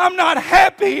 I'm not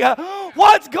happy.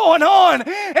 What's going on?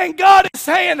 And God is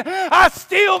saying, I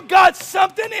still got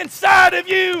something inside of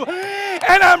you,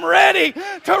 and I'm ready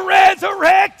to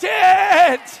resurrect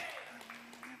it.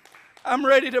 I'm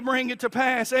ready to bring it to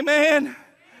pass. Amen.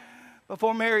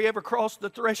 Before Mary ever crossed the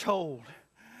threshold,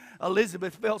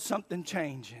 Elizabeth felt something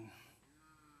changing.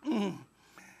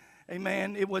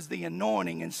 Amen. It was the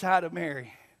anointing inside of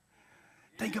Mary.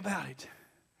 Think about it.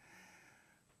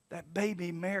 That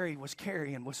baby Mary was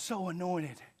carrying was so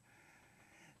anointed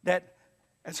that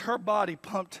as her body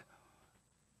pumped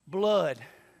blood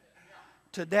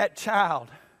to that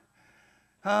child,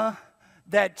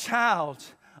 that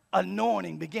child's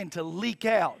anointing began to leak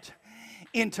out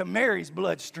into Mary's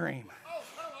bloodstream.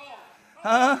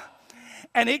 Huh?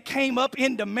 And it came up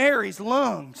into Mary's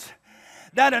lungs.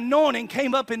 That anointing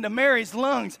came up into Mary's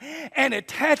lungs and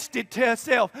attached it to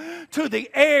itself to the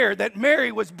air that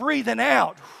Mary was breathing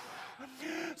out.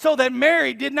 So that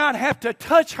Mary did not have to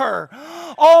touch her.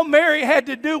 All Mary had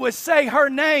to do was say her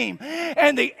name,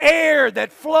 and the air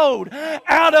that flowed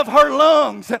out of her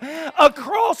lungs,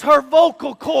 across her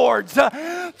vocal cords,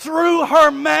 through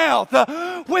her mouth,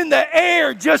 when the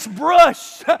air just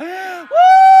brushed, woo!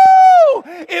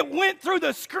 It went through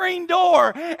the screen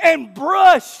door and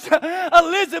brushed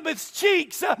Elizabeth's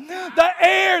cheeks. The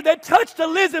air that touched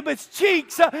Elizabeth's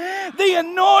cheeks, the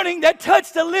anointing that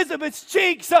touched Elizabeth's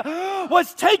cheeks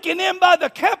was taken in by the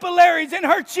capillaries in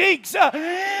her cheeks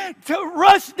to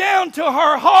rush down to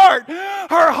her heart.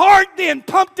 Her heart then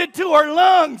pumped it to her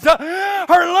lungs.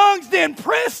 Her lungs then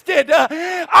pressed it,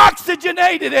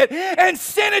 oxygenated it, and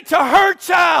sent it to her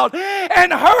child.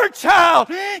 And her child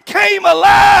came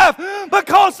alive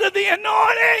because of the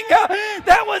anointing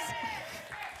that was...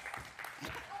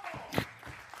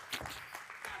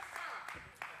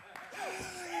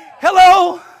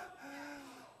 Hello?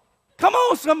 Come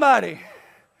on, somebody.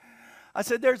 I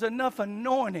said, there's enough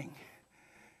anointing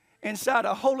inside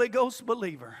a Holy Ghost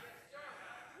believer.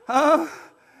 Huh?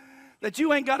 That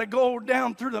you ain't got to go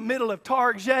down through the middle of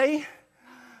Target.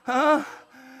 Huh?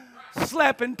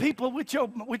 Slapping people with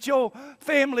your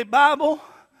family Bible.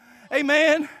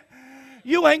 Amen.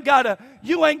 You ain't gotta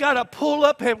pull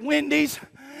up at Wendy's.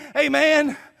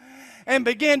 Amen. And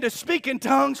begin to speak in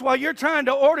tongues while you're trying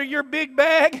to order your big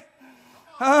bag.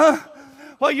 Huh?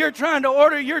 While you're trying to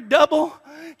order your double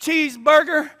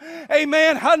cheeseburger,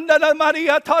 amen.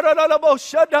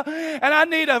 And I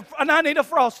need a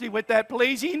frosty with that,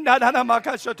 please.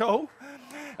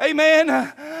 Amen.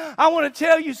 I want to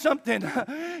tell you something.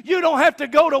 You don't have to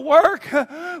go to work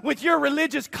with your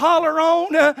religious collar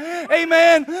on.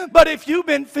 Amen. But if you've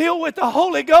been filled with the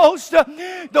Holy Ghost,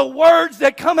 the words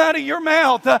that come out of your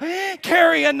mouth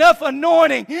carry enough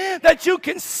anointing that you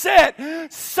can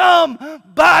set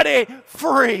somebody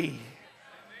free.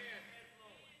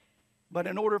 But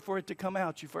in order for it to come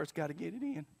out, you first got to get it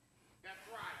in. That's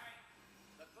right.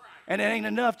 And it ain't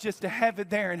enough just to have it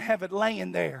there and have it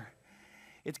laying there.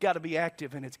 It's got to be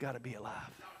active and it's got to be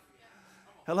alive.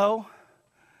 Hello?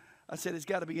 I said it's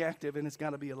got to be active and it's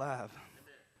got to be alive.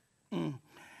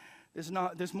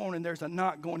 This morning there's a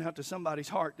knock going out to somebody's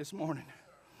heart this morning.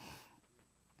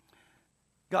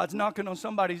 God's knocking on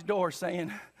somebody's door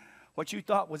saying, what you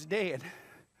thought was dead,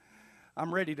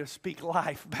 I'm ready to speak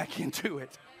life back into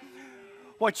it.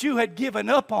 What you had given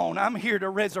up on, I'm here to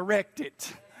resurrect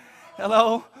it.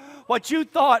 Hello? What you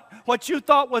thought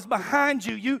was behind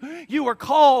you. You were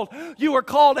called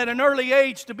at an early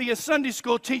age to be a Sunday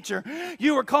school teacher.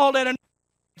 You were called at an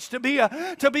to be a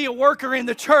worker in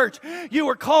the church. You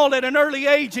were called at an early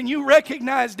age and you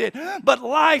recognized it. But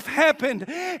life happened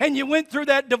and you went through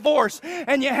that divorce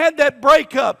and you had that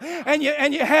breakup and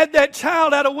you had that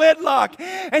child out of wedlock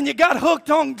and you got hooked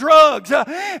on drugs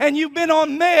and you've been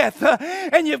on meth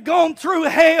and you've gone through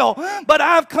hell. But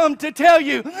I've come to tell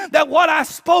you that what I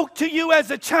spoke to you as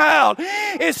a child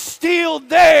is still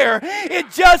there.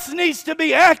 It just needs to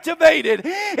be activated.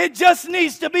 It just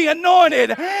needs to be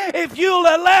anointed. If you'll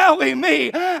allow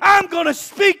me, I'm going to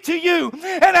speak to you.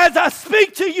 And as I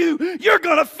speak to you, you're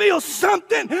going to feel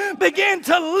something begin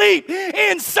to leap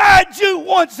inside you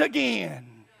once again.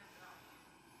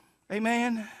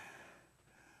 Amen.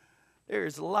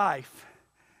 There's life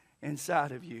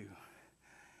inside of you.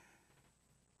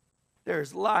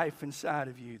 There's life inside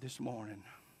of you this morning.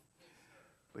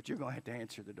 But you're going to have to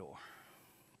answer the door.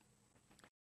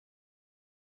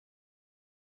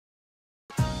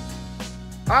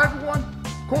 Hi, everyone.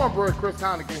 Cornbread Chris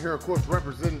Heineken here, of course,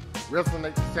 representing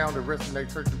Resonate the Sound of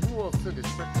Resonate Church. We will send a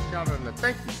special shout out and a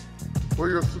thank you for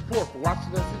your support for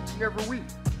watching us each and every week.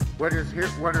 Whether it's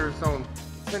on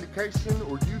syndication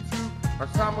or YouTube or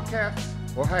simulcast,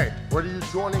 or hey, whether you're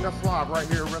joining us live right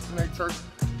here at Resonate Church,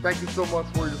 thank you so much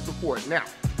for your support. Now,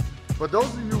 for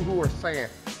those of you who are saying,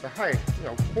 hey,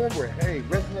 Cornbread, hey,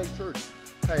 Resonate Church,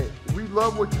 hey, we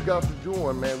love what you guys are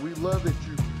doing, man. We love that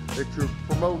you're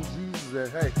promoting Jesus,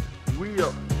 and hey, we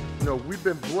are, we've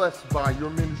been blessed by your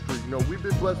ministry. We've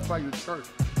been blessed by your church.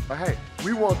 But hey,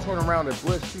 we want to turn around and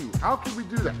bless you. How can we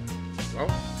do that? Well,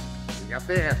 we got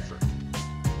the answer.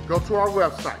 Go to our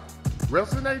website,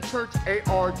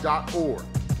 resonatechurchar.org.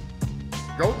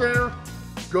 Go there,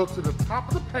 go to the top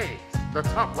of the page, the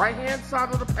top right-hand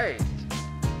side of the page.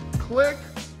 Click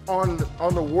on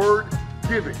the word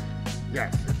giving.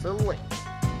 Yes, it's a link.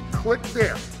 Click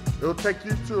there. it'll take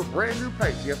you to a brand new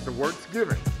page. Yes, the word's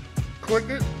given. Click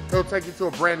it, it'll take you to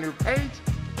a brand new page.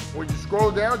 When you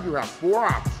scroll down, you have 4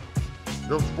 options.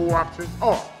 Those 4 options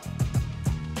are,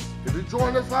 if you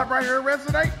join us live right here at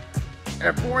Resonate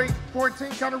at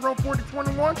 4814 County Road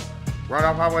 4021, right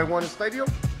off Highway 1 in Stadium,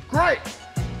 great.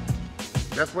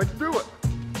 Best way to do it.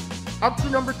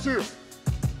 Option number 2,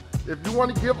 if you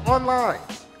want to give online,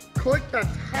 click that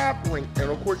tab link, and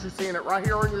of course you're seeing it right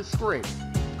here on your screen.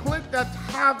 Click that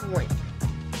tab link,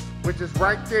 which is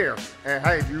right there. And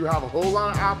hey, you have a whole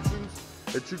lot of options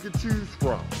that you can choose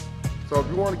from. So if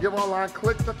you want to give online,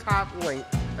 click the tab link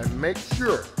and make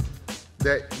sure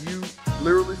that you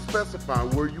literally specify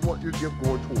where you want your gift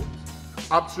going towards.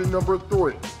 Option number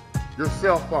 3, your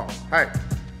cell phone. Hey,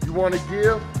 you want to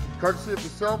give courtesy of your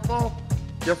cell phone?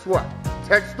 Guess what?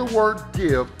 Text the word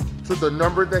give to the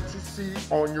number that you see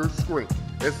on your screen.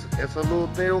 It's a little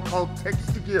deal called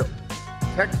text to give.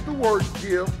 Text the word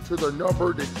give to the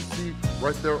number that you see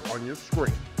right there on your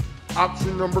screen.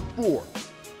 Option number 4,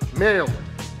 mailing.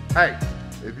 Hey,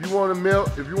 if you want to mail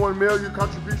your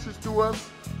contributions to us,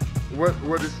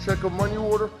 whether it's check or money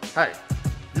order, hey,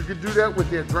 you can do that with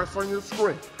the address on your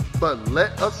screen. But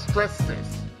let us stress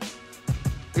this.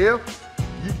 If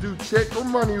you do check or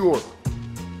money order,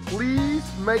 please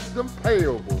make them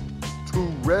payable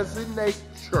to Resonate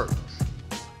Church.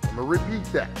 I'm going to repeat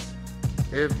that.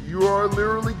 If you are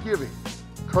literally giving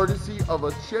courtesy of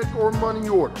a check or money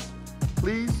order,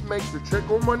 please make the check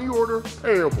or money order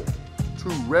payable to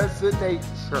Resonate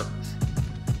Church.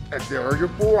 And there are your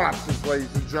 4 options,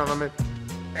 ladies and gentlemen.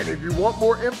 And if you want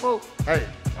more info, hey,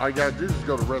 all you gotta do is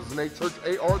go to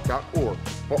resonatechurchar.org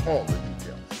for all the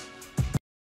details.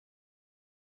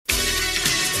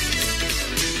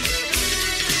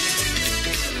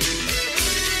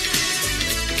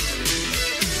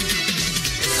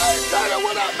 Hey, Taylor,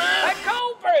 what up, man? Hey,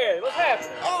 cornbread, what's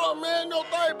happening? Oh, man, no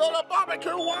thing but a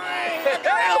barbecue wing. I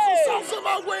can have some sauce in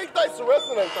my wing. Thanks to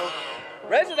Resonate, though.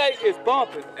 Resonate is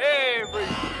bumping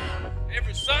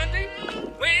every Sunday,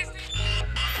 Wednesday.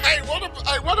 Hey,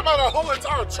 what about our whole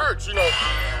entire church? You know,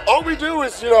 all we do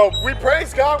is, we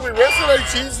praise God, we resonate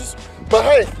Jesus. But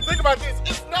hey, think about this.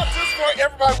 It's not just for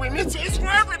everybody we mention, it's for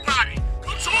everybody.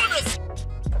 Come join us.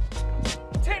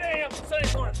 10 a.m.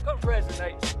 Sunday morning, come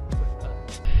resonate.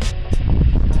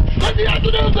 Sunday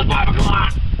afternoons at 5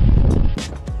 o'clock.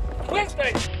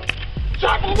 Wednesday.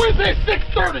 Chapel Wednesday,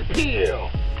 6:30 p.m.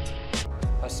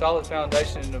 A solid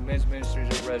foundation in the men's ministries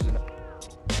of Resonate.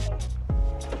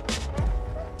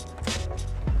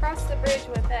 Cross the bridge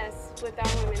with us with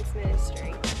our women's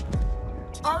ministry.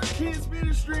 Our kids'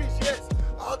 ministries, yes.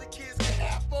 All the kids can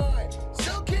have fun.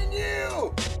 So can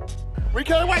you. We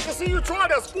can't wait to see you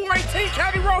join us. 418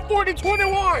 County Road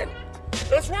 4021.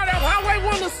 It's right off Highway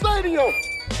 1 to Stadium.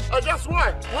 And guess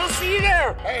what? We'll see you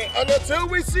there. Hey, and until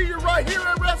we see you right here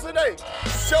at Resonate,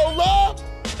 show love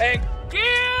And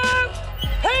give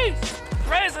peace.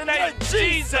 Resonate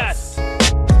Jesus.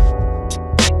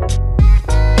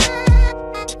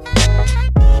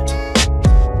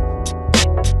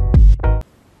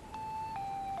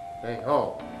 Hey,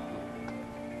 oh.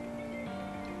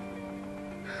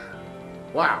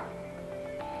 Wow.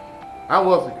 I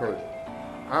was encouraging.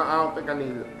 I don't think I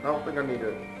need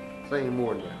to say any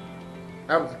more than that.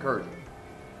 That was encouraging.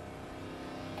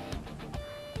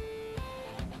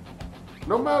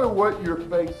 No matter what you're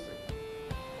facing,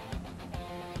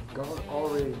 God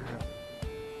already has it.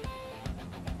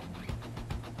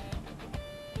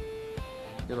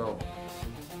 You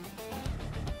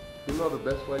know the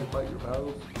best way to fight your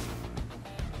battles?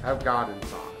 Have God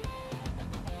inside.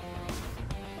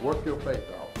 Work your faith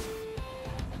out.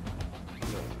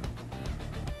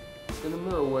 In the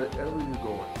middle of whatever you're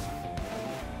going,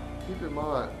 keep in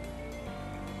mind,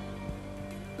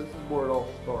 this is where it all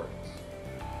starts.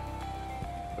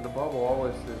 And the Bible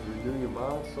always says, renew your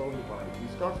mind, soul, and body. He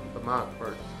starts with the mind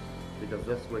first, because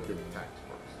that's where it gets attacked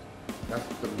first. That's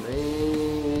the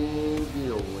main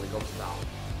deal when it comes to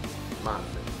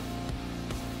mindset.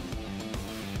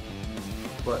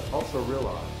 But also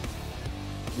realize,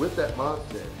 with that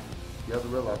mindset, you have to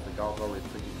realize that God's already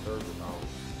taken care of it all.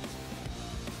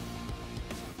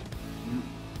 You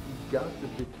got the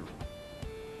victory.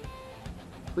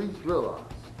 Please realize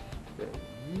that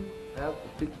you have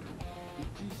the victory in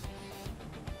Jesus.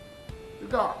 Through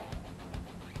God,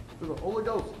 through the Holy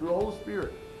Ghost, through the Holy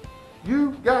Spirit.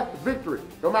 You got the victory.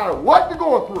 No matter what you're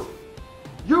going through,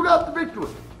 you got the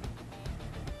victory.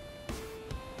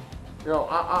 You know,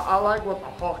 I like what the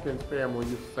Hawkins family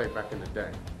used to say back in the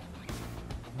day.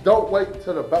 Don't wait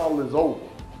till the battle is over.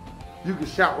 You can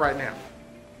shout right now.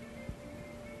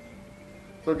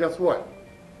 So guess what?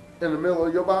 In the middle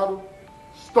of your battle,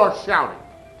 start shouting.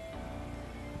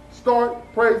 Start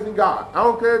praising God. I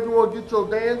don't care if you want to get your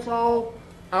dance on.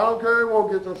 I don't care if you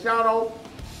want to get your shout on.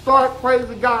 Start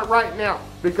praising God right now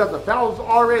because the battle's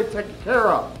already taken care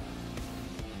of.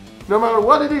 No matter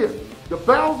what it is, the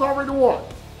battle's already won.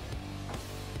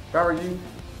 If I were you,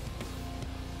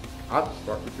 I'll just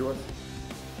start rejoicing.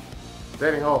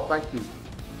 Danny Hall, thank you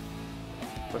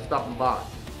for stopping by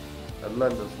and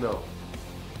letting us know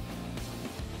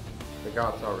that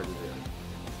God's already there.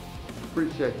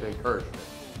 Appreciate the encouragement.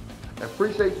 And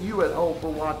appreciate you at home for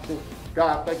watching.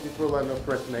 God, thank you for letting us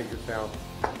resonate your sound.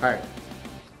 Hey,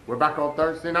 we're back on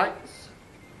Thursday nights.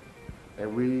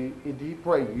 And we indeed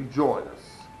pray you join us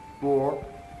for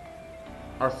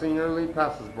our senior lead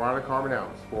pastors, Brian and Carmen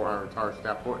Adams, for our entire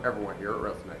staff, for everyone here at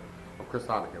Resonate. I'm Chris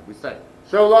Honigan. We say,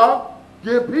 show love,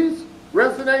 give peace,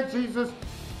 resonate Jesus.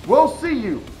 We'll see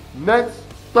you next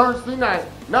Thursday night,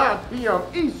 9 p.m.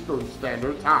 Eastern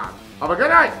Standard Time. Have a good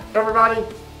night, everybody.